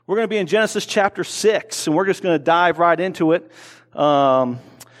We're going to be in Genesis chapter 6, and we're just going to dive right into it.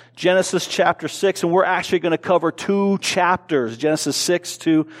 Genesis chapter 6, and we're actually going to cover 2 chapters, Genesis 6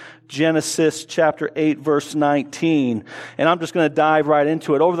 to Genesis chapter 8, verse 19. And I'm just going to dive right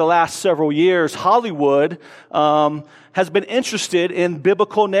into it. Over the last several years, Hollywood has been interested in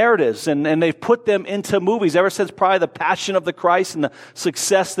biblical narratives, and they've put them into movies ever since probably The Passion of the Christ and the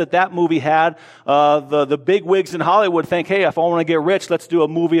success that movie had. The big wigs in Hollywood think, hey, if I want to get rich, let's do a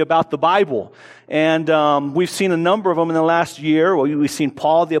movie about the Bible. And we've seen a number of them in the last year. We've seen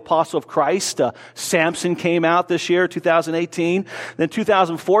Paul, the Apostle of Christ. Samson came out this year, 2018. Then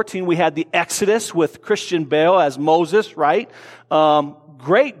 2014, we had the Exodus with Christian Bale as Moses, right?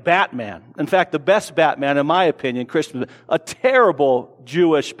 Great Batman. In fact, the best Batman, in my opinion, Christian, a terrible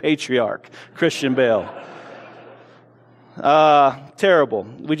Jewish patriarch, Christian Bale. Terrible.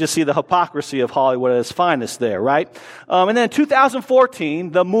 We just see the hypocrisy of Hollywood at its finest there, right? And then in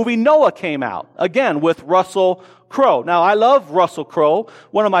 2014, the movie Noah came out, again with Russell Crowe. Now, I love Russell Crowe,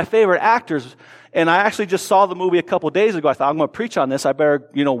 one of my favorite actors, and I actually just saw the movie a couple days ago. I thought, I'm going to preach on this. I better,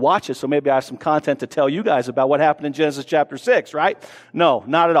 watch it, so maybe I have some content to tell you guys about what happened in Genesis chapter 6, right? No,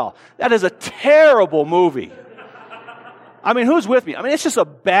 not at all. That is a terrible movie. I mean, who's with me? I mean, it's just a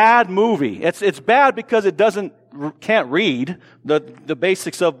bad movie. It's bad because it can't read the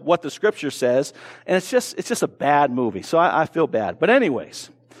basics of what the Scripture says, and it's just a bad movie. So I feel bad. But anyways,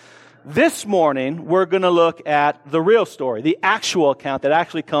 this morning we're going to look at the real story, the actual account that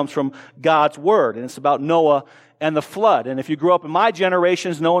actually comes from God's Word, and it's about Noah and the flood. And if you grew up in my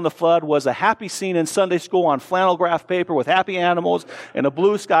generations, Noah and the flood was a happy scene in Sunday school on flannel graph paper with happy animals and a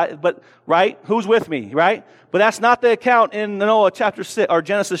blue sky. But, right? Who's with me, right? But that's not the account in Noah chapter 6, or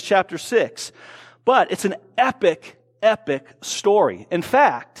Genesis chapter 6. But it's an epic, epic story. In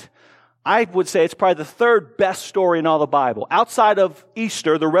fact, I would say it's probably the third best story in all the Bible. Outside of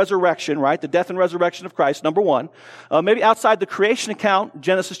Easter, the resurrection, right? The death and resurrection of Christ, number 1. Maybe outside the creation account,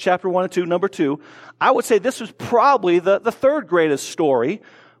 Genesis chapter 1 and 2, number 2. I would say this was probably the third greatest story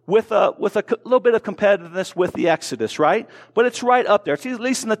with a little bit of competitiveness with the Exodus, right? But it's right up there. It's at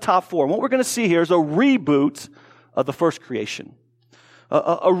least in the top 4. And what we're going to see here is a reboot of the first creation.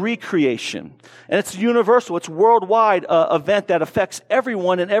 A recreation. And it's universal. It's a worldwide event that affects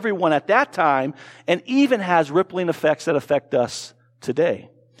everyone and everyone at that time, and even has rippling effects that affect us today.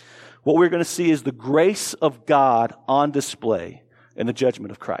 What we're going to see is the grace of God on display in the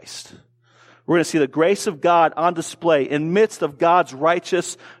judgment of Christ. We're going to see the grace of God on display in midst of God's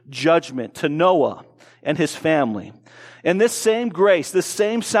righteous judgment to Noah and his family. And this same grace, this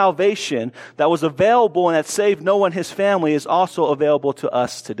same salvation that was available and that saved Noah and his family is also available to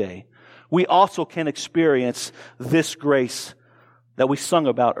us today. We also can experience this grace that we sung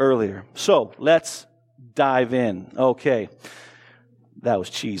about earlier. So, let's dive in. Okay. That was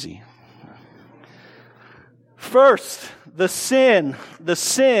cheesy. First, the sin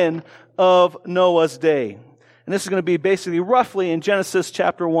of Noah's day. And this is going to be basically roughly in Genesis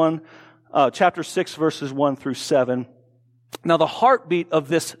chapter 6, verses 1 through 7. Now, the heartbeat of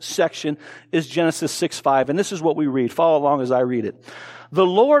this section is Genesis 6:5, and this is what we read. Follow along as I read it. The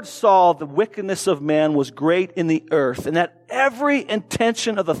Lord saw the wickedness of man was great in the earth, and that every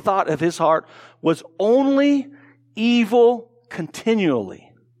intention of the thought of his heart was only evil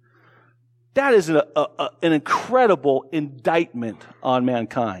continually. That is an incredible indictment on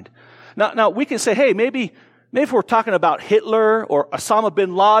mankind. Now we can say, hey, maybe if we're talking about Hitler or Osama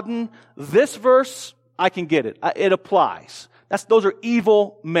bin Laden, this verse, I can get it. It applies. Those are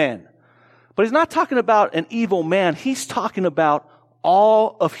evil men. But he's not talking about an evil man. He's talking about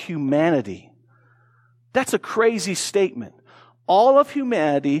all of humanity. That's a crazy statement. All of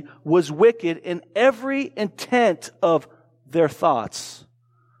humanity was wicked, and every intent of their thoughts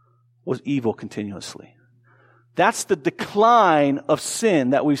was evil continuously. That's the decline of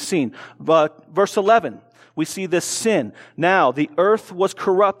sin that we've seen. But verse 11, we see this sin. Now, the earth was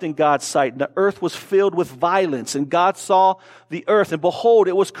corrupt in God's sight, and the earth was filled with violence. And God saw the earth, and behold,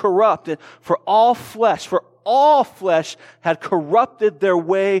 it was corrupt. And for all flesh had corrupted their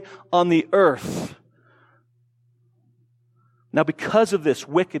way on the earth. Now, because of this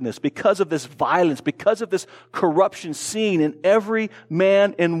wickedness, because of this violence, because of this corruption seen in every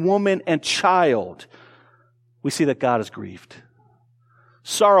man and woman and child, we see that God is grieved.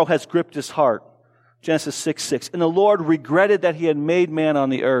 Sorrow has gripped his heart. Genesis 6:6. And the Lord regretted that he had made man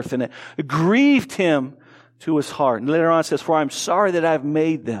on the earth, and it grieved him to his heart. And later on it says, for I am sorry that I have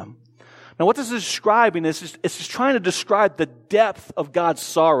made them. Now what this is describing is it's just trying to describe the depth of God's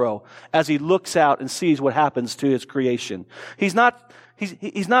sorrow as he looks out and sees what happens to his creation. He's not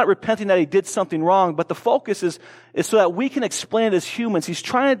he's not repenting that he did something wrong, but the focus is so that we can explain it as humans. Moses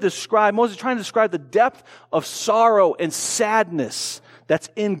is trying to describe the depth of sorrow and sadness that's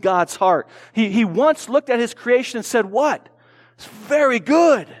in God's heart. He once looked at his creation and said, what? It's very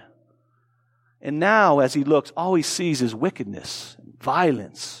good. And now, as he looks, all he sees is wickedness,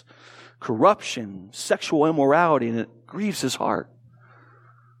 violence, corruption, sexual immorality, and it grieves his heart.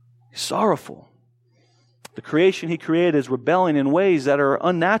 He's sorrowful. The creation he created is rebelling in ways that are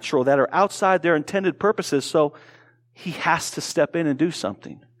unnatural, that are outside their intended purposes, so he has to step in and do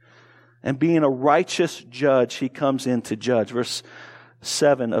something. And being a righteous judge, he comes in to judge. Verse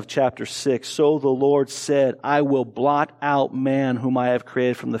 7 of chapter 6, so the Lord said, I will blot out man whom I have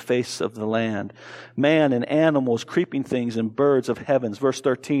created from the face of the land. Man and animals, creeping things and birds of heavens. Verse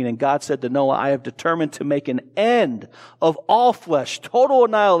 13, and God said to Noah, I have determined to make an end of all flesh, total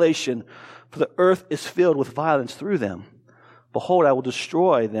annihilation, for the earth is filled with violence through them. Behold, I will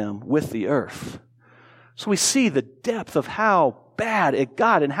destroy them with the earth. So we see the depth of how bad it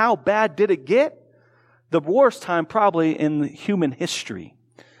got. And how bad did it get? The worst time probably in human history.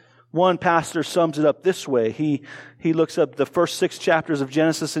 One pastor sums it up this way. He looks up the first 6 chapters of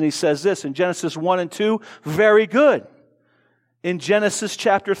Genesis and he says this, in Genesis 1 and 2, very good. In Genesis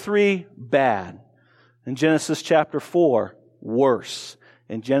chapter 3, bad. In Genesis chapter 4, worse.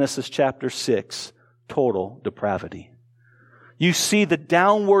 In Genesis chapter 6, total depravity. You see the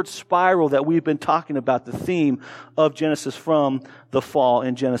downward spiral that we've been talking about, the theme of Genesis from the fall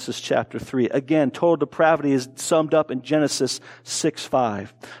in Genesis chapter 3. Again, total depravity is summed up in Genesis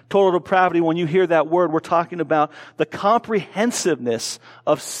 6:5. Total depravity, when you hear that word, we're talking about the comprehensiveness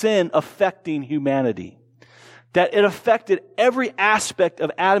of sin affecting humanity. That it affected every aspect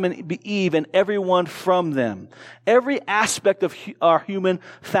of Adam and Eve and everyone from them. Every aspect of our human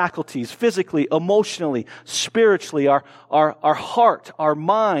faculties, physically, emotionally, spiritually, our heart, our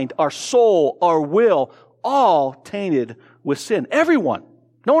mind, our soul, our will, all tainted with sin. Everyone.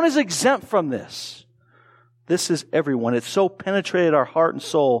 No one is exempt from this. This is everyone. It so penetrated our heart and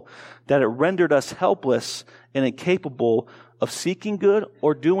soul that it rendered us helpless and incapable of seeking good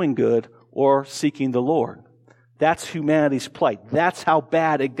or doing good or seeking the Lord. That's humanity's plight. That's how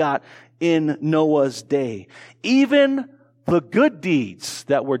bad it got in Noah's day. Even the good deeds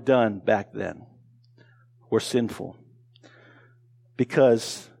that were done back then were sinful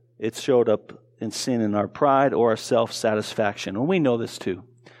because it showed up in sin in our pride or our self-satisfaction. And we know this too.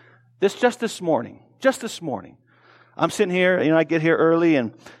 Just this morning, I'm sitting here, I get here early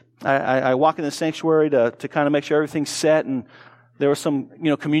and I walk in the sanctuary to kind of make sure everything's set, and there were some,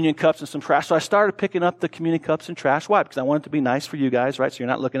 communion cups and some trash. So I started picking up the communion cups and trash. Why? Because I want it to be nice for you guys, right? So you're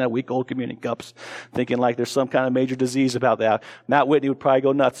not looking at week-old communion cups thinking like there's some kind of major disease about that. Matt Whitney would probably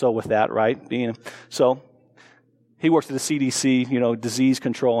go nuts with that, right? So he works at the CDC, disease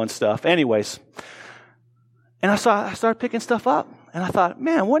control and stuff. Anyways. And I started picking stuff up. And I thought,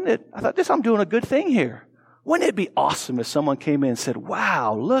 man, I'm doing a good thing here. Wouldn't it be awesome if someone came in and said,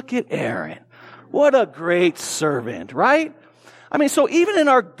 wow, look at Aaron. What a great servant, right? So even in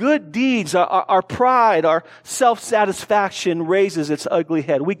our good deeds, our pride, our self-satisfaction raises its ugly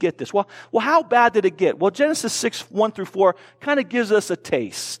head. We get this. Well, how bad did it get? Well, Genesis 6, 1 through 4 kind of gives us a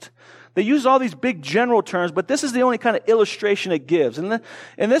taste. They use all these big general terms, but this is the only kind of illustration it gives. And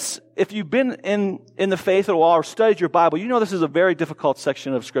this, if you've been in the faith at all or studied your Bible, you know this is a very difficult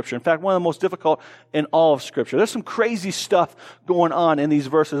section of Scripture. In fact, one of the most difficult in all of Scripture. There's some crazy stuff going on in these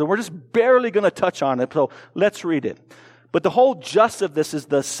verses, and we're just barely going to touch on it, so let's read it. But the whole gist of this is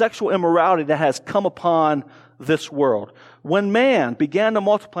the sexual immorality that has come upon this world. When man began to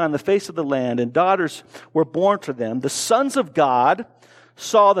multiply on the face of the land and daughters were born to them, the sons of God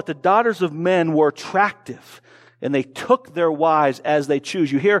saw that the daughters of men were attractive, and they took their wives as they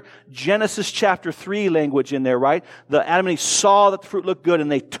choose. You hear Genesis chapter 3 language in there, right? The Adam and Eve saw that the fruit looked good and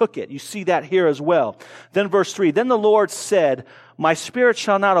they took it. You see that here as well. Then verse 3, then the Lord said, my spirit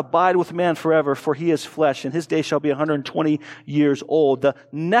shall not abide with man forever, for he is flesh, and his day shall be 120 years old. The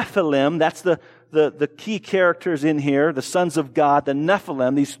Nephilim, that's the key characters in here, the sons of God, the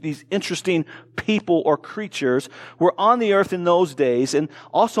Nephilim, these interesting people or creatures, were on the earth in those days, and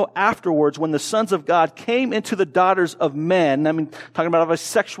also afterwards when the sons of God came into the daughters of men, talking about a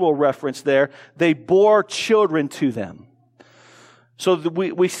sexual reference there, they bore children to them. So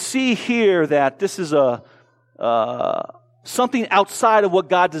we see here that this is something outside of what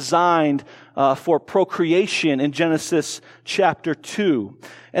God designed for procreation in Genesis chapter 2.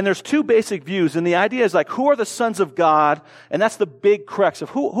 And there's two basic views, and the idea is who are the sons of God? And that's the big crux of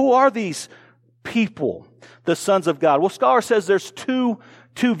who are these people, the sons of God? Well, scholar says there's two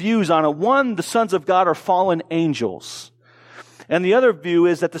views on it. One, the sons of God are fallen angels. And the other view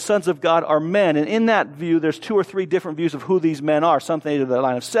is that the sons of God are men. And in that view, there's 2 or 3 different views of who these men are. Some think they're the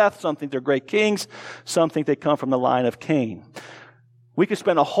line of Seth. Some think they're great kings. Some think they come from the line of Cain. We could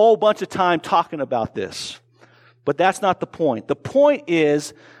spend a whole bunch of time talking about this. But that's not the point. The point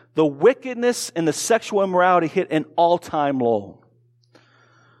is the wickedness and the sexual immorality hit an all-time low.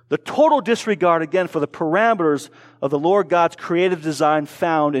 The total disregard, again, for the parameters of the Lord God's creative design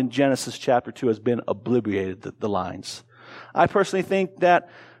found in Genesis chapter 2 has been obliterated, the lines. I personally think that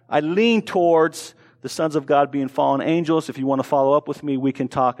I lean towards the sons of God being fallen angels. If you want to follow up with me, we can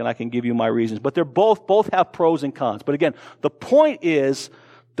talk and I can give you my reasons. But they're both have pros and cons. But again, the point is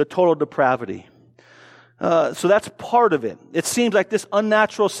the total depravity. So that's part of it. It seems like this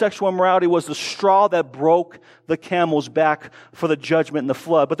unnatural sexual immorality was the straw that broke the camel's back for the judgment and the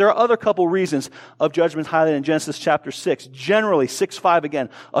flood. But there are other couple reasons of judgment highlighted in Genesis chapter 6. Generally, 6:5 again,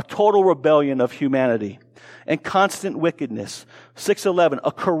 a total rebellion of humanity and constant wickedness. 6:11,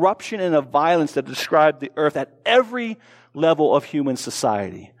 a corruption and a violence that described the earth at every level of human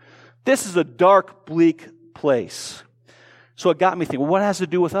society. This is a dark, bleak place. So it got me thinking, well, what has to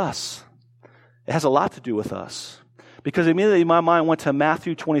do with us? It has a lot to do with us. Because immediately my mind went to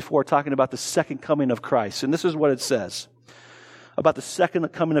Matthew 24 talking about the second coming of Christ. And this is what it says about the second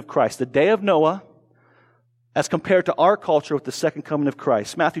coming of Christ. The day of Noah as compared to our culture with the second coming of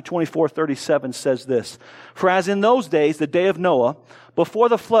Christ. Matthew 24:37 says this, "For as in those days, the day of Noah, before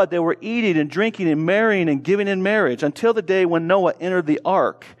the flood, they were eating and drinking and marrying and giving in marriage until the day when Noah entered the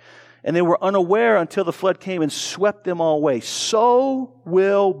ark. And they were unaware until the flood came and swept them all away. So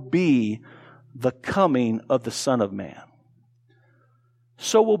will be the coming of the Son of Man."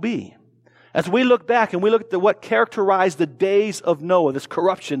 So will be. As we look back and we look at what characterized the days of Noah, this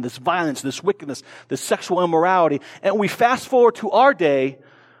corruption, this violence, this wickedness, this sexual immorality, and we fast forward to our day,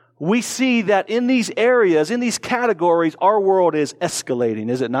 we see that in these areas, in these categories, our world is escalating,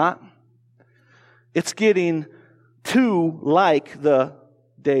 is it not? It's getting too like the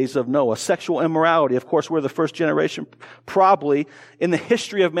days of Noah. Sexual immorality. Of course, we're the first generation probably in the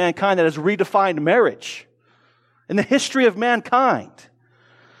history of mankind that has redefined marriage. In the history of mankind,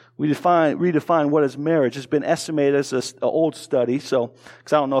 we redefine what is marriage. It's been estimated as an old study, because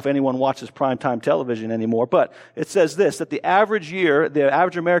I don't know if anyone watches primetime television anymore, but it says this, that the average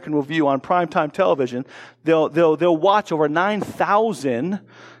American will view on primetime television, they'll watch over 9,000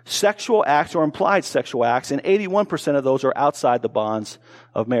 sexual acts or implied sexual acts, and 81% of those are outside the bonds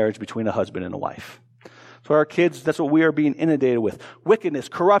of marriage between a husband and a wife. So our kids, that's what we are being inundated with. Wickedness,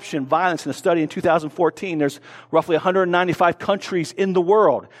 corruption, violence. In a study in 2014, there's roughly 195 countries in the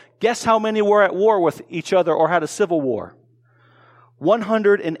world. Guess how many were at war with each other or had a civil war?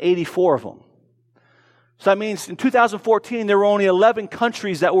 184 of them. So that means in 2014, there were only 11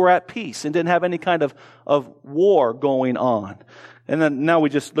 countries that were at peace and didn't have any kind of war going on. And then now we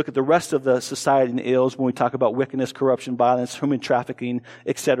just look at the rest of the society and the ills when we talk about wickedness, corruption, violence, human trafficking,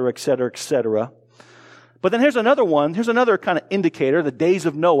 et cetera, et cetera, et cetera. But then here's another one. Here's another kind of indicator, the days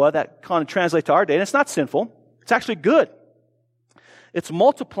of Noah, that kind of translates to our day. And it's not sinful. It's actually good. It's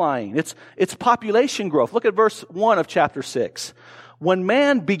multiplying. It's population growth. Look at verse 1 of chapter 6. When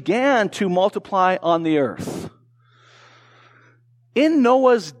man began to multiply on the earth. In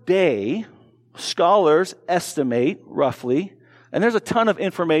Noah's day, scholars estimate roughly, and there's a ton of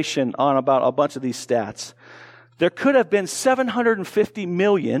information on about a bunch of these stats, there could have been 750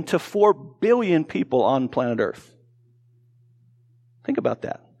 million to 4 billion people on planet Earth. Think about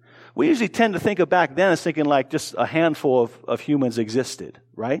that. We usually tend to think of back then as thinking like just a handful of humans existed,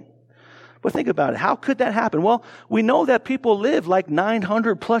 right? But think about it. How could that happen? Well, we know that people lived like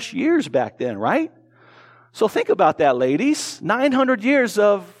 900 plus years back then, right? So think about that, ladies. 900 years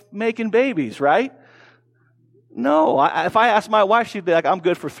of making babies, right? No, if I asked my wife, she'd be like, I'm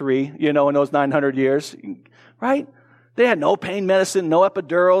good for 3, in those 900 years. Right? They had no pain medicine, no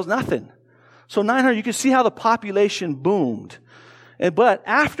epidurals, nothing. So 900, you can see how the population boomed. But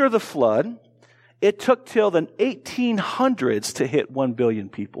after the flood, it took till the 1800s to hit 1 billion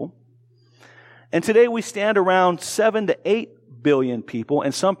people. And today we stand around 7 to 8 billion people,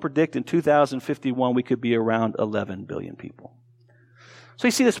 and some predict in 2051 we could be around 11 billion people. So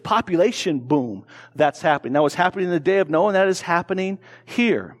you see this population boom that's happening. That was happening in the day of Noah, and that is happening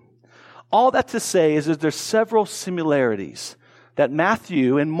here. All that to say is that there's several similarities that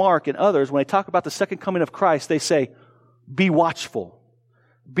Matthew and Mark and others, when they talk about the second coming of Christ, they say, be watchful,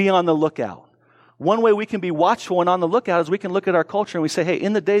 be on the lookout. One way we can be watchful and on the lookout is we can look at our culture and we say, hey,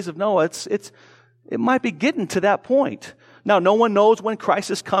 in the days of Noah, it might be getting to that point. Now, no one knows when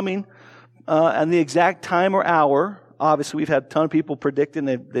Christ is coming and the exact time or hour. obviously we've had a ton of people predicting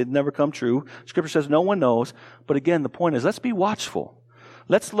they've never come true. Scripture says no one knows. But again, the point is, let's be watchful.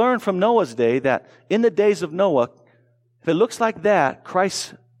 Let's learn from Noah's day that in the days of Noah, if it looks like that,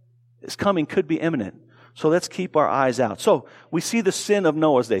 Christ's coming could be imminent. So let's keep our eyes out. So we see the sin of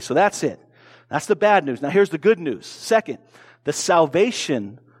Noah's day. So that's it. That's the bad news. Now here's the good news. Second, the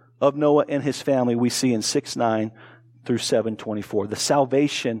salvation of Noah and his family we see in 6:9 through 7:24. The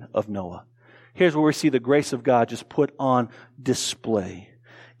salvation of Noah. Here's where we see the grace of God just put on display.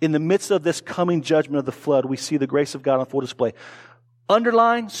 In the midst of this coming judgment of the flood, we see the grace of God on full display.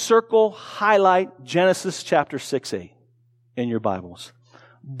 Underline, circle, highlight Genesis chapter 6:8 in your Bibles.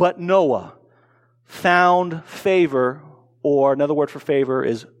 But Noah found favor, or another word for favor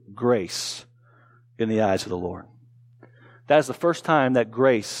is grace, in the eyes of the Lord. That is the first time that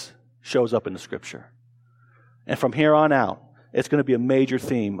grace shows up in the Scripture. And from here on out, it's going to be a major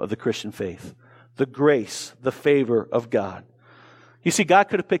theme of the Christian faith. The grace, the favor of God. You see, God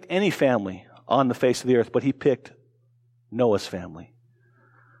could have picked any family on the face of the earth, but He picked Noah's family.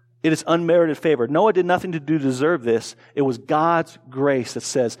 It is unmerited favor. Noah did nothing to deserve this. It was God's grace that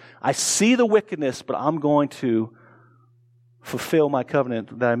says, I see the wickedness, but I'm going to fulfill my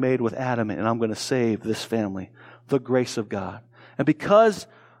covenant that I made with Adam, and I'm going to save this family. The grace of God. And because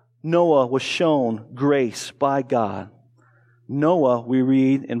Noah was shown grace by God, Noah, we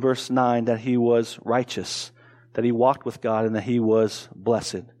read in verse 9 that he was righteous, that he walked with God, and that he was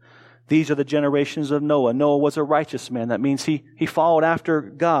blessed. These are the generations of Noah. Noah was a righteous man. That means he followed after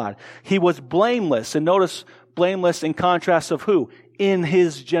God. He was blameless. And notice blameless in contrast of who? In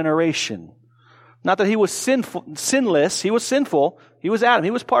his generation. Not that he was sinless. He was sinful. He was Adam.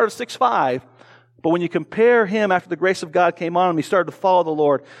 He was part of 6'5". But when you compare him after the grace of God came on him, he started to follow the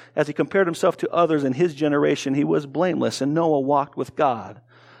Lord. As he compared himself to others in his generation, he was blameless. And Noah walked with God.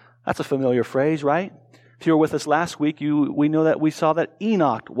 That's a familiar phrase, right? If you were with us last week, we saw that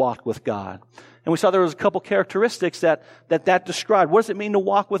Enoch walked with God. And we saw there was a couple characteristics that described. What does it mean to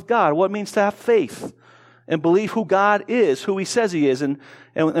walk with God? What it means to have faith and believe who God is, who He says He is. And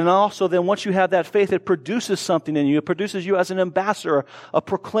also then once you have that faith, it produces something in you. It produces you as an ambassador, a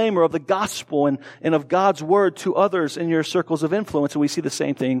proclaimer of the gospel and of God's word to others in your circles of influence. And we see the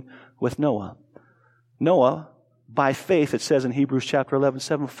same thing with Noah. Noah, by faith, it says in Hebrews chapter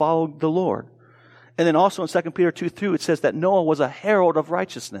 11:7, followed the Lord. And then also in 2 Peter 2:2, it says that Noah was a herald of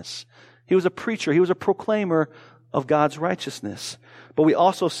righteousness. He was a preacher. He was a proclaimer of God's righteousness. But we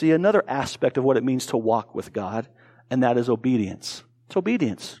also see another aspect of what it means to walk with God, and that is obedience. It's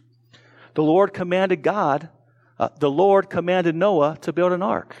obedience. The Lord commanded Noah to build an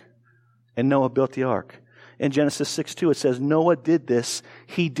ark, and Noah built the ark. In Genesis 6:2, it says, Noah did this.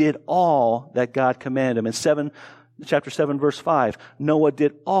 He did all that God commanded him. In chapter 7, verse 5, Noah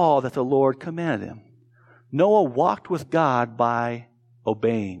did all that the Lord commanded him. Noah walked with God by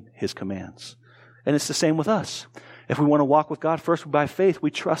obeying His commands. And it's the same with us. If we want to walk with God, first by faith,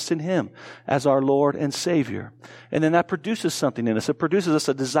 we trust in Him as our Lord and Savior. And then that produces something in us. It produces us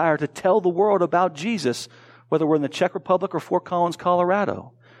a desire to tell the world about Jesus, whether we're in the Czech Republic or Fort Collins,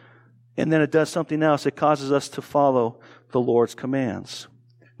 Colorado. And then it does something else. It causes us to follow the Lord's commands.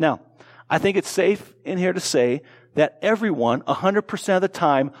 Now, I think it's safe in here to say that everyone, 100% of the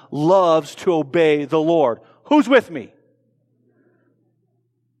time, loves to obey the Lord. Who's with me?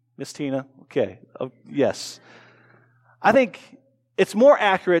 Miss Tina? Okay. Yes. I think it's more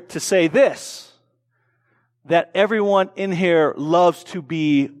accurate to say this, that everyone in here loves to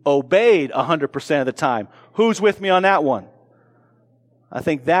be obeyed 100% of the time. Who's with me on that one? I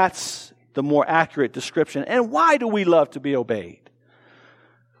think that's the more accurate description. And why do we love to be obeyed?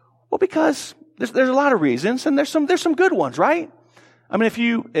 Well, because there's a lot of reasons, and there's some good ones, right? I mean,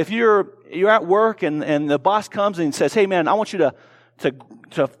 if you're at work and the boss comes and says, "Hey, man, I want you to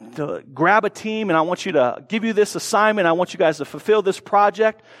grab a team, and I want you to give you this assignment. I want you guys to fulfill this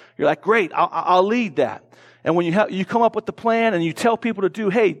project." You're like, "Great, I'll lead that." And when you come up with the plan and you tell people to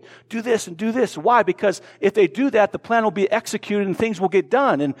do this and do this. Why? Because if they do that, the plan will be executed and things will get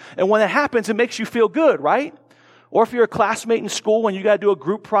done. And when that happens, it makes you feel good, right? Or if you're a classmate in school and you got to do a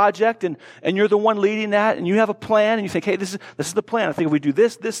group project and you're the one leading that and you have a plan and you think, "Hey, this is the plan. I think if we do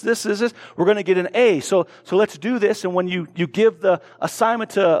this, we're going to get an A. So let's do this." And when you give the assignment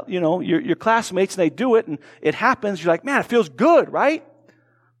to, your classmates and they do it and it happens, you're like, "Man, it feels good," right?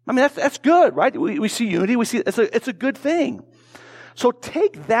 I mean, that's good, right? We see unity. We see it's a good thing. So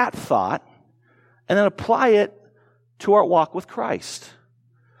take that thought and then apply it to our walk with Christ.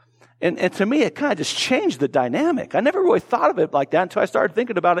 And to me, it kind of just changed the dynamic. I never really thought of it like that until I started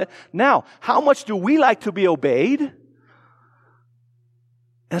thinking about it. Now, how much do we like to be obeyed? And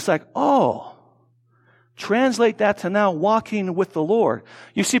it's like, oh, Translate that to now walking with the Lord.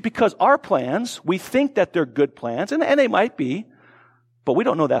 You see, because our plans, we think that they're good plans, and they might be, but we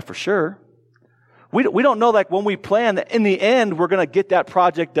don't know that for sure. We don't know, like, when we plan that in the end we're going to get that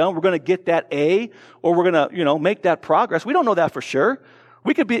project done, we're going to get that A, or we're going to, make that progress. We don't know that for sure.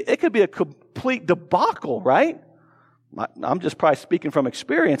 It could be a complete debacle, right? I'm just probably speaking from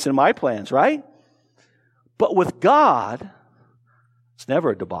experience in my plans, right? But with God, it's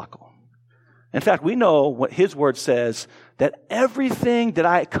never a debacle. In fact, we know what His Word says, that everything that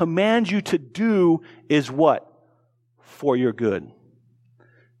I command you to do is what? For your good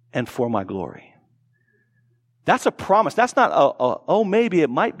and for my glory. That's a promise. That's not maybe it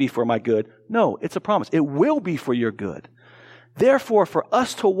might be for my good. No, it's a promise. It will be for your good. Therefore, for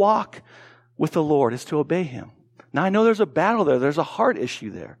us to walk with the Lord is to obey Him. Now, I know there's a battle there. There's a heart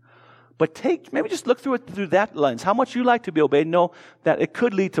issue there. But maybe just look through it through that lens. How much you like to be obeyed. Know that it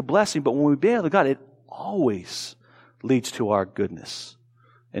could lead to blessing, but when we obey God, it always leads to our goodness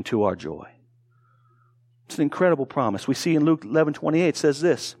and to our joy. It's an incredible promise. We see in Luke 11:28 says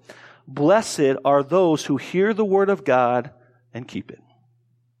this, "Blessed are those who hear the word of God and keep it."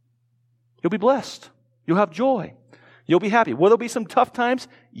 You'll be blessed. You'll have joy. You'll be happy. Will there be some tough times?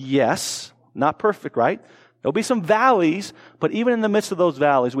 Yes. Not perfect, right? There'll be some valleys, but even in the midst of those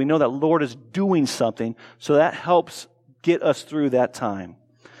valleys, we know that the Lord is doing something, so that helps get us through that time.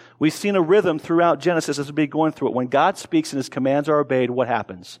 We've seen a rhythm throughout Genesis as we've been going through it. When God speaks and His commands are obeyed, what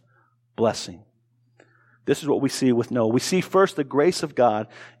happens? Blessing. This is what we see with Noah. We see first the grace of God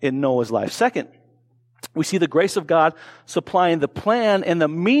in Noah's life. Second, we see the grace of God supplying the plan and the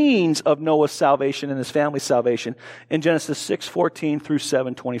means of Noah's salvation and his family's salvation in Genesis 6:14 through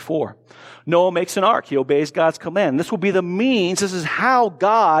 7:24. Noah makes an ark. He obeys God's command. This will be the means. This is how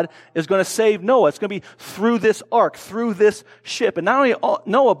God is going to save Noah. It's going to be through this ark, through this ship. And not only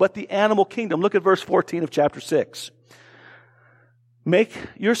Noah, but the animal kingdom. Look at verse 14 of chapter 6. "Make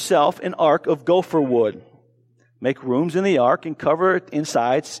yourself an ark of gopher wood. Make rooms in the ark and cover it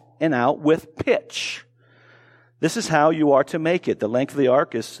insides and out with pitch. This is how you are to make it. The length of the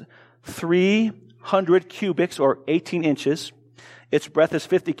ark is 300 cubits or 18 inches. Its breadth is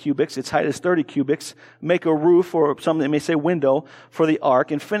 50 cubits. Its height is 30 cubits. Make a roof, or some they may say window, for the ark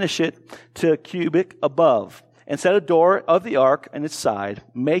and finish it to a cubit above. And set a door of the ark on its side.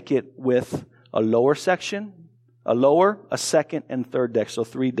 Make it with a lower section, a second, and third deck. So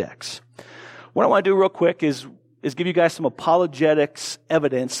 3 decks. What I want to do real quick is give you guys some apologetics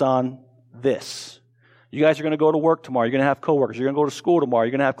evidence on this. You guys are going to go to work tomorrow. You're going to have coworkers. You're going to go to school tomorrow.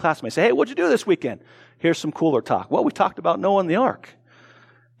 You're going to have classmates. Say, hey, what'd you do this weekend? Here's some cooler talk. Well, we talked about Noah and the ark.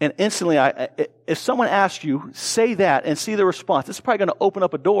 And instantly, if someone asks you, say that and see the response. This is probably going to open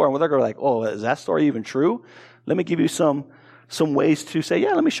up a door, and they're going to be like, oh, is that story even true? Let me give you some ways to say,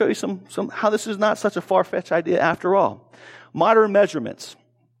 yeah, let me show you some how this is not such a far-fetched idea after all. Modern measurements.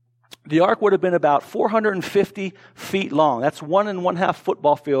 The ark would have been about 450 feet long. That's 1 1/2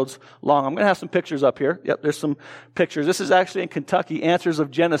 football fields long. I'm going to have some pictures up here. Yep, there's some pictures. This is actually in Kentucky, Answers of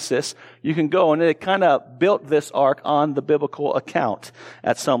Genesis. You can go, and it kind of built this ark on the biblical account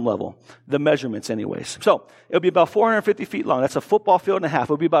at some level. The measurements anyways. So, it'll be about 450 feet long. That's a football field and a half.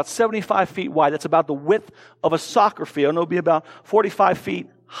 It'll be about 75 feet wide. That's about the width of a soccer field, and it'll be about 45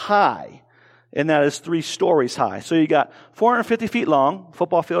 feet high. And that is 3 stories high. So you got 450 feet long,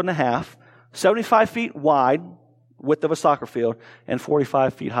 football field and a half, 75 feet wide, width of a soccer field, and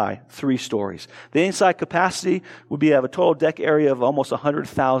 45 feet high, 3 stories. The inside capacity would have a total deck area of almost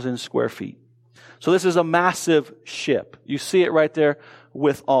 100,000 square feet. So this is a massive ship. You see it right there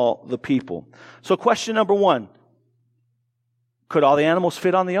with all the people. So question number 1, could all the animals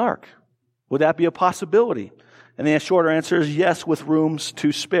fit on the ark? Would that be a possibility? And the shorter answer is yes, with rooms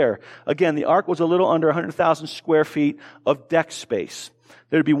to spare. Again, the ark was a little under 100,000 square feet of deck space.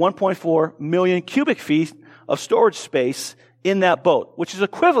 There would be 1.4 million cubic feet of storage space in that boat, which is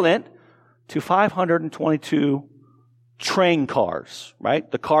equivalent to 522 train cars,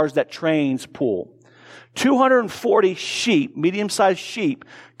 right? The cars that trains pull. 240 sheep, medium-sized sheep,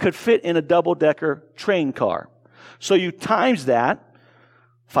 could fit in a double-decker train car. So you times that,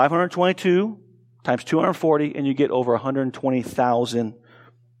 522 times 240, and you get over 120,000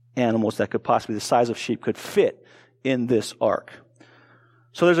 animals that could possibly, the size of sheep, could fit in this ark.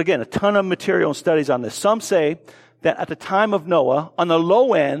 So there's, again, a ton of material and studies on this. Some say that at the time of Noah, on the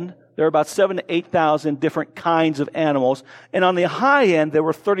low end, there were about 7,000 to 8,000 different kinds of animals. And on the high end, there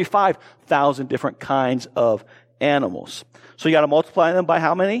were 35,000 different kinds of animals. So you got to multiply them by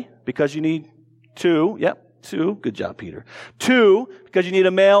how many? Because you need 2. Yep. Two. Good job, Peter. Two, because you need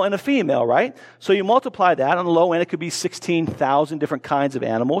a male and a female, right? So you multiply that. On the low end, it could be 16,000 different kinds of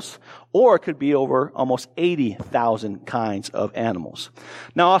animals, or it could be over almost 80,000 kinds of animals.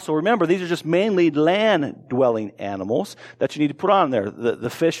 Now also remember, these are just mainly land-dwelling animals that you need to put on there. The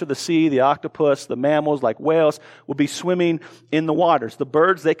fish of the sea, the octopus, the mammals like whales will be swimming in the waters. The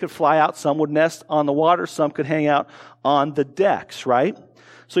birds, they could fly out. Some would nest on the water. Some could hang out on the decks, right?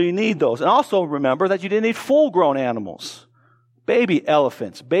 So you need those. And also remember that you didn't need full-grown animals. Baby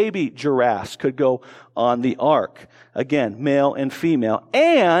elephants, baby giraffes could go on the ark. Again, male and female.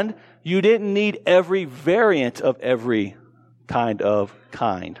 And you didn't need every variant of every kind,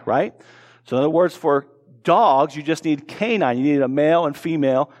 right? So in other words, for dogs, you just need canine. You need a male and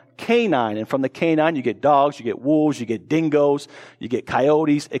female canine. And from the canine, you get dogs, you get wolves, you get dingoes, you get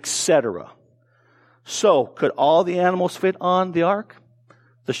coyotes, etc. So, could all the animals fit on the ark?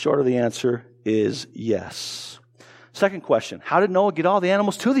 The short of the answer is yes. Second question, how did Noah get all the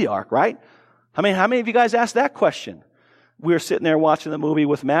animals to the ark, right? How many of you guys asked that question? We were sitting there watching the movie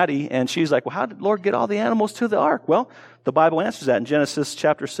with Maddie, and she's like, well, how did the Lord get all the animals to the ark? Well, the Bible answers that in Genesis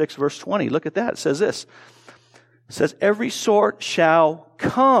chapter 6, verse 20. Look at that. It says this. It says, every sort shall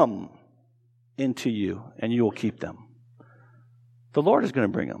come into you, and you will keep them. The Lord is going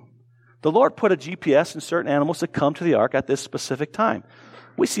to bring them. The Lord put a GPS in certain animals to come to the ark at this specific time.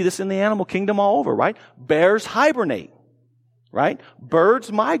 We see this in the animal kingdom all over, right? Bears hibernate, right? Birds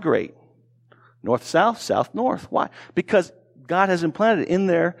migrate. North-south, south-north. Why? Because God has implanted in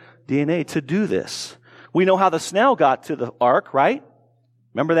their DNA to do this. We know how the snail got to the ark, right?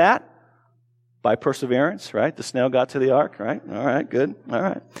 Remember that? By perseverance, right? The snail got to the ark, right? All right, good. All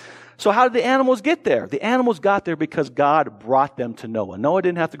right. So how did the animals get there? The animals got there because God brought them to Noah. Noah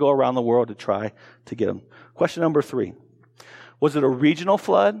didn't have to go around the world to try to get them. Question number 3. Was it a regional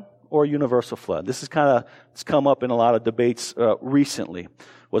flood or a universal flood? This is it's come up in a lot of debates recently.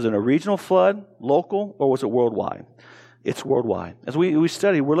 Was it a regional flood, local, or was it worldwide? It's worldwide. As we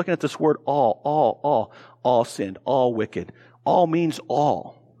study, we're looking at this word all sinned, all wicked. All means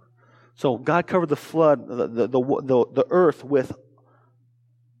all. So God covered the flood, the earth with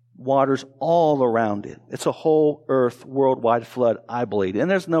waters all around it. It's a whole earth, worldwide flood, I believe. And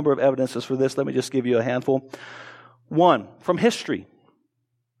there's a number of evidences for this. Let me just give you a handful. One, from history.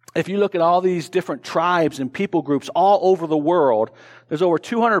 If you look at all these different tribes and people groups all over the world, there's over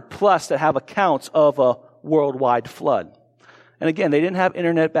 200 plus that have accounts of a worldwide flood. And again, they didn't have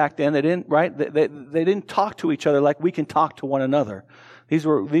internet back then. They didn't, right? They didn't talk to each other like we can talk to one another. These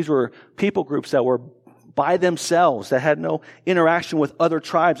were people groups that were by themselves, that had no interaction with other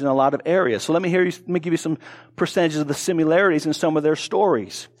tribes in a lot of areas. So let me give you some percentages of the similarities in some of their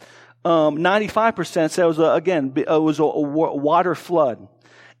stories. 95% said it was a water flood.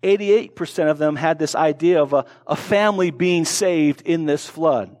 88% of them had this idea of a family being saved in this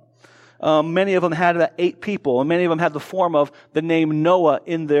flood. Many of them had 8 people, and many of them had the form of the name Noah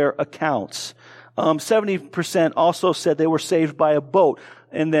in their accounts. 70% also said they were saved by a boat,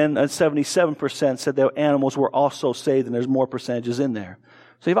 and then 77% said their animals were also saved, and there's more percentages in there.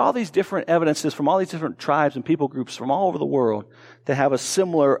 So you have all these different evidences from all these different tribes and people groups from all over the world that have a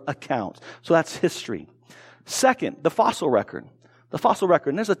similar account. So that's history. Second, the fossil record. The fossil record.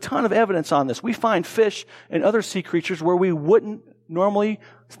 And there's a ton of evidence on this. We find fish and other sea creatures where we wouldn't normally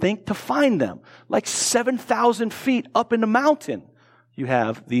think to find them. Like 7,000 feet up in the mountain, you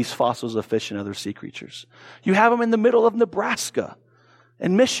have these fossils of fish and other sea creatures. You have them in the middle of Nebraska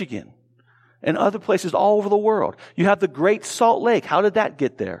and Michigan and other places all over the world. You have the Great Salt Lake. How did that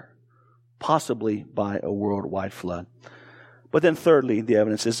get there? Possibly by a worldwide flood. But then thirdly, the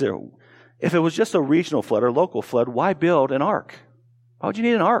evidence is there. If it was just a regional flood or local flood, why build an ark? Why would you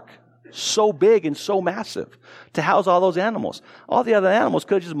need an ark? So big and so massive to house all those animals. All the other animals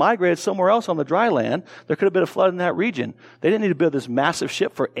could have just migrated somewhere else on the dry land. There could have been a flood in that region. They didn't need to build this massive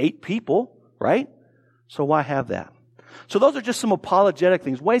ship for 8 people, right? So why have that? So those are just some apologetic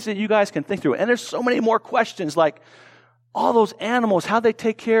things, ways that you guys can think through. And there's so many more questions like all those animals, how they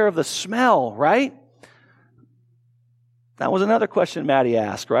take care of the smell, right? That was another question Maddie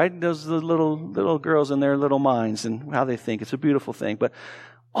asked, right? Those the little girls in their little minds and how they think. It's a beautiful thing. But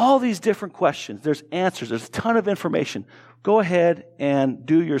all these different questions, there's answers. There's a ton of information. Go ahead and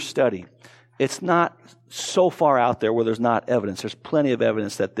do your study. It's not so far out there where there's not evidence. There's plenty of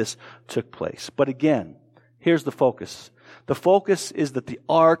evidence that this took place. But again, here's the focus. The focus is that the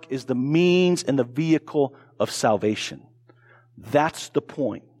ark is the means and the vehicle of salvation. That's the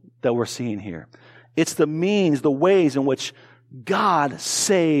point that we're seeing here. It's the means, the ways in which God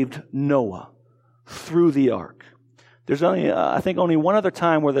saved Noah through the ark. There's only, I think, only one other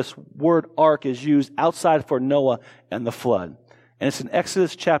time where this word ark is used outside for Noah and the flood. And it's in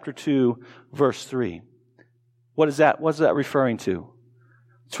Exodus chapter 2, verse 3. What is that? What is that referring to?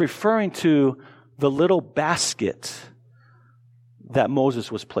 It's referring to the little basket that Moses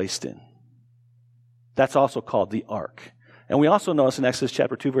was placed in. That's also called the ark. And we also notice in Exodus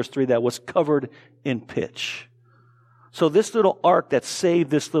chapter 2, verse 3, that was covered in pitch. So this little ark that saved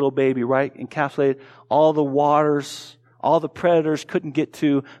this little baby, right, encapsulated all the waters, all the predators couldn't get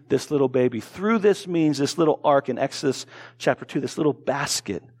to this little baby. Through this means, this little ark in Exodus chapter 2, this little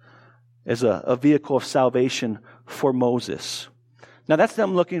basket is a vehicle of salvation for Moses. Now that's what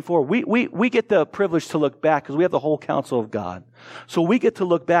I'm looking for. We get the privilege to look back because we have the whole counsel of God. So we get to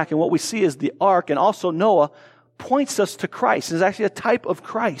look back, and what we see is the ark, and also Noah points us to Christ. It's actually a type of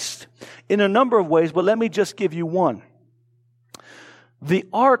Christ in a number of ways, but let me just give you one. The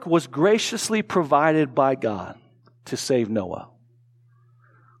ark was graciously provided by God to save Noah.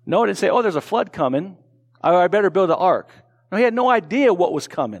 Noah didn't say, oh, there's a flood coming. I better build an ark. No, he had no idea what was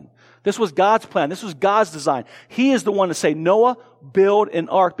coming. This was God's plan. This was God's design. He is the one to say, Noah, build an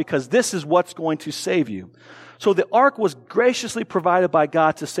ark because this is what's going to save you. So the ark was graciously provided by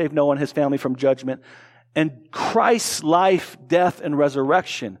God to save Noah and his family from judgment. And Christ's life, death, and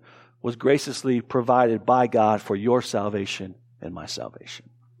resurrection was graciously provided by God for your salvation and my salvation.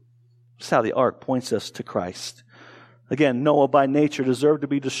 That's how the ark points us to Christ. Again, Noah by nature deserved to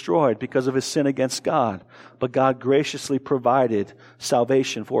be destroyed because of his sin against God. But God graciously provided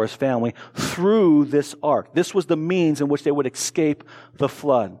salvation for his family through this ark. This was the means in which they would escape the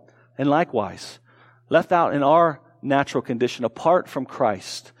flood. And likewise, left out in our natural condition, apart from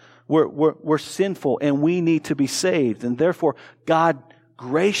Christ, we're sinful and we need to be saved. And therefore, God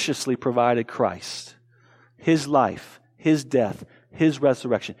graciously provided Christ, his life, his death, his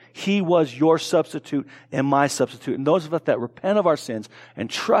resurrection. He was your substitute and my substitute. And those of us that repent of our sins and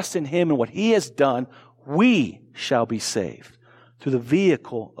trust in him and what he has done, we shall be saved through the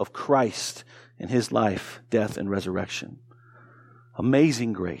vehicle of Christ in his life, death, and resurrection.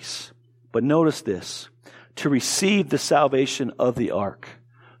 Amazing grace. But notice this. To receive the salvation of the ark,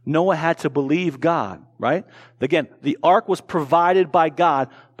 Noah had to believe God, right? Again, the ark was provided by God,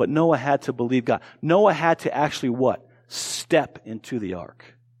 but Noah had to believe God. Noah had to actually what? Step into the ark.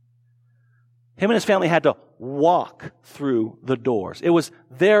 Him and his family had to walk through the doors. It was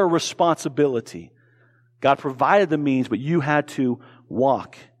their responsibility. God provided the means, but you had to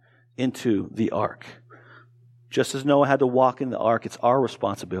walk into the ark. Just as Noah had to walk in the ark, it's our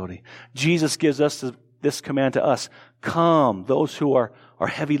responsibility. Jesus gives us this command to us. Come, those who are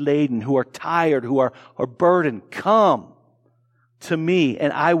heavy laden, who are tired, who are burdened, come to me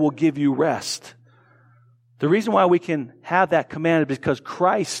and I will give you rest. The reason why we can have that command is because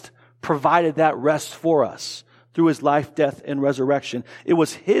Christ provided that rest for us through his life, death, and resurrection. It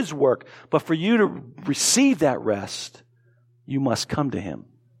was his work. But for you to receive that rest, you must come to him.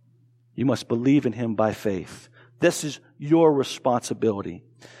 You must believe in him by faith. This is your responsibility.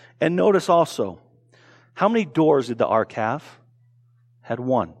 And notice also, how many doors did the ark have? It had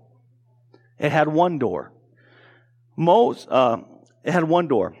one. It had one door. It had one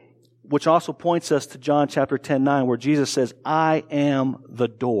door, which also points us to John chapter 10:9, where Jesus says, I am the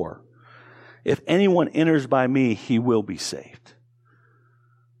door. If anyone enters by me, he will be saved.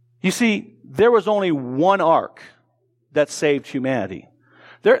 You see, there was only one ark that saved humanity.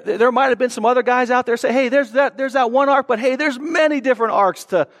 There might have been some other guys out there say, hey, there's that one ark, but hey, there's many different arks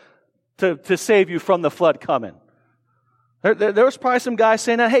to save you from the flood coming. There was probably some guys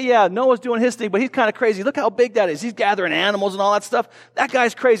saying that, hey, yeah, Noah's doing his thing, but he's kind of crazy. Look how big that is. He's gathering animals and all that stuff. That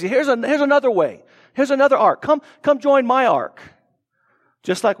guy's crazy. Here's another way. Here's another ark. Come join my ark.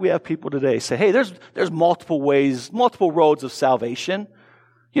 Just like we have people today say, hey, there's multiple ways, multiple roads of salvation.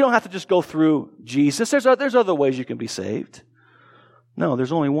 You don't have to just go through Jesus. There's other ways you can be saved. No,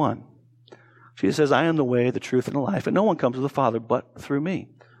 there's only one. Jesus says, I am the way, the truth, and the life, and no one comes to the Father but through me.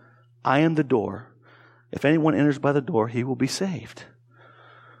 I am the door. If anyone enters by the door, he will be saved.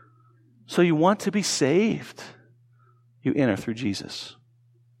 So you want to be saved, you enter through Jesus.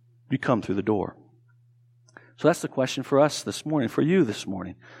 You come through the door. So that's the question for us this morning, for you this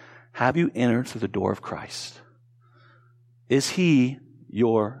morning. Have you entered through the door of Christ? Is he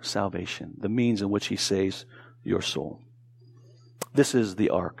your salvation, the means in which he saves your soul? This is the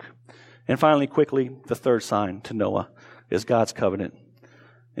ark. And finally, quickly, the third sign to Noah is God's covenant.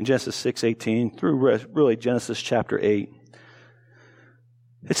 In Genesis 6:18 through really Genesis chapter 8,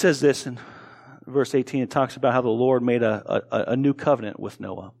 it says this in verse 18. It talks about how the Lord made a new covenant with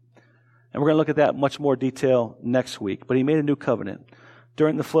Noah. And we're going to look at that in much more detail next week. But he made a new covenant.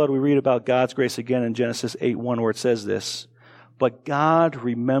 During the flood, we read about God's grace again in Genesis 8:1, where it says this, "But God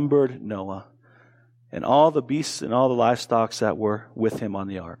remembered Noah and all the beasts and all the livestock that were with him on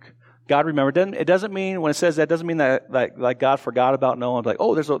the ark." God remembered. It doesn't mean, when it says that, it doesn't mean that like God forgot about Noah. Like,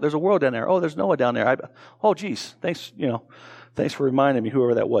 oh, there's a world down there. Oh, there's Noah down there. Geez, thanks for reminding me,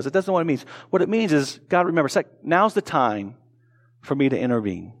 whoever that was. It doesn't know what it means. What it means is God remembers. Like, now's the time for me to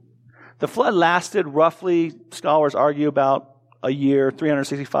intervene. The flood lasted roughly, scholars argue, about a year,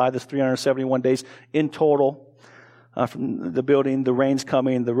 365, that's 371 days in total. From the building, the rains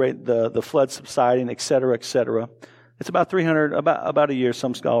coming, the flood subsiding, et cetera, et cetera. It's about 300, about a year,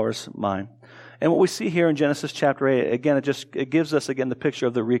 some scholars mind. And what we see here in Genesis chapter 8, again, it gives us again the picture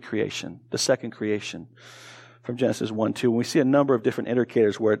of the recreation, the second creation from Genesis 1-2. And we see a number of different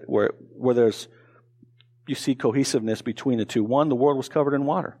indicators where you see cohesiveness between the two. One, the world was covered in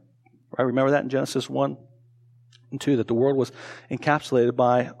water. Right? Remember that in Genesis 1 and 2, that the world was encapsulated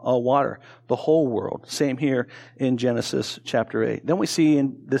by water. The whole world. Same here in Genesis chapter 8. Then we see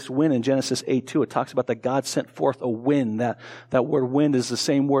in this wind in Genesis 8:2, it talks about that God sent forth a wind. That word wind is the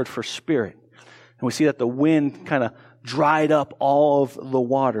same word for spirit. And we see that the wind kind of dried up all of the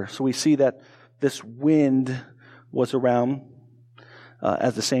water. So we see that this wind was around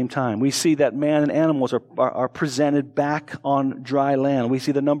at the same time. We see that man and animals are presented back on dry land. We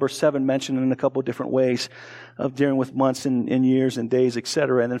see the number 7 mentioned in a couple of different ways, of dealing with months and years and days,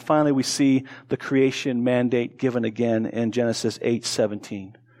 etc. And then finally we see the creation mandate given again in Genesis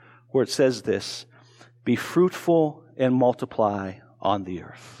 8:17, where it says this, "Be fruitful and multiply on the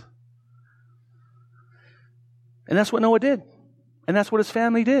earth." And that's what Noah did. And that's what his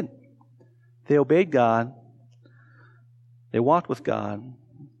family did. They obeyed God. They walked with God.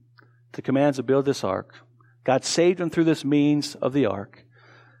 The commands to build this ark. God saved them through this means of the ark.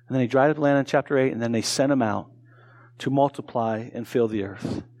 And then he dried up the land in chapter 8, and then they sent him out to multiply and fill the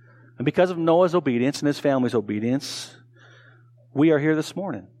earth. And because of Noah's obedience and his family's obedience, we are here this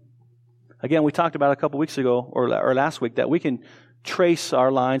morning. Again, we talked about a couple weeks ago, or last week, that we can trace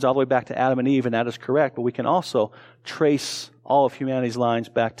our lines all the way back to Adam and Eve, and that is correct. But we can also trace all of humanity's lines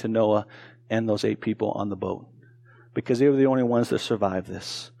back to Noah and those 8 people on the boat, because they were the only ones that survived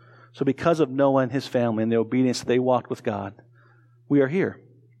this. So because of Noah and his family and the obedience that they walked with God, we are here.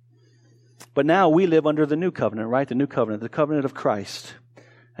 But now we live under the new covenant, right? The new covenant, the covenant of Christ.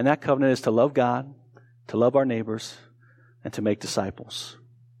 And that covenant is to love God, to love our neighbors, and to make disciples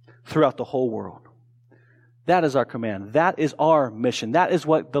throughout the whole world. That is our command. That is our mission. That is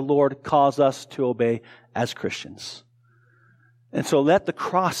what the Lord calls us to obey as Christians. And so let the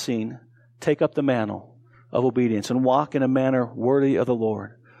crossing take up the mantle of obedience and walk in a manner worthy of the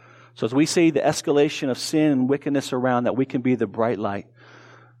Lord. So as we see the escalation of sin and wickedness around, that we can be the bright light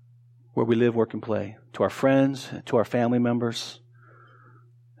where we live, work, and play, to our friends, to our family members,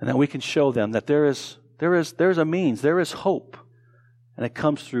 and that we can show them that there is a means, there is hope, and it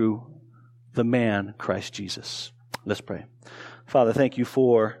comes through the man, Christ Jesus. Let's pray. Father, thank you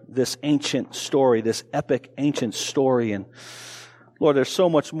for this ancient story, this epic ancient story. And Lord, there's so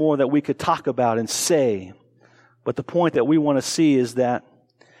much more that we could talk about and say. But the point that we want to see is that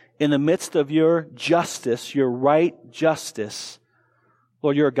in the midst of your justice, your right justice,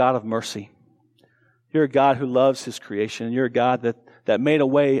 Lord, you're a God of mercy. You're a God who loves his creation. And you're a God that made a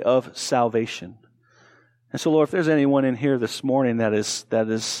way of salvation. And so, Lord, if there's anyone in here this morning that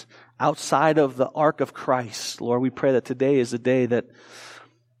is outside of the ark of Christ, Lord, we pray that today is the day that,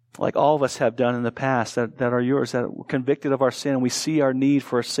 like all of us have done in the past, that are yours, that we're convicted of our sin, and we see our need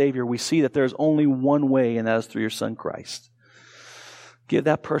for a Savior. We see that there's only one way, and that is through your Son, Christ. Give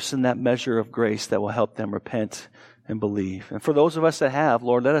that person that measure of grace that will help them repent and believe. And for those of us that have,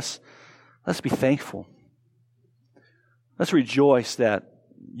 Lord, let's be thankful. Let's rejoice that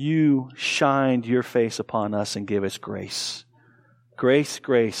you shined your face upon us and gave us grace. Grace,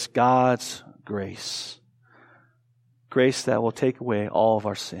 grace, God's grace. Grace that will take away all of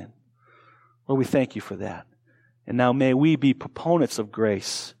our sin. Lord, we thank you for that. And now may we be proponents of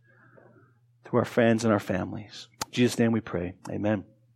grace to our friends and our families. In Jesus' name we pray. Amen.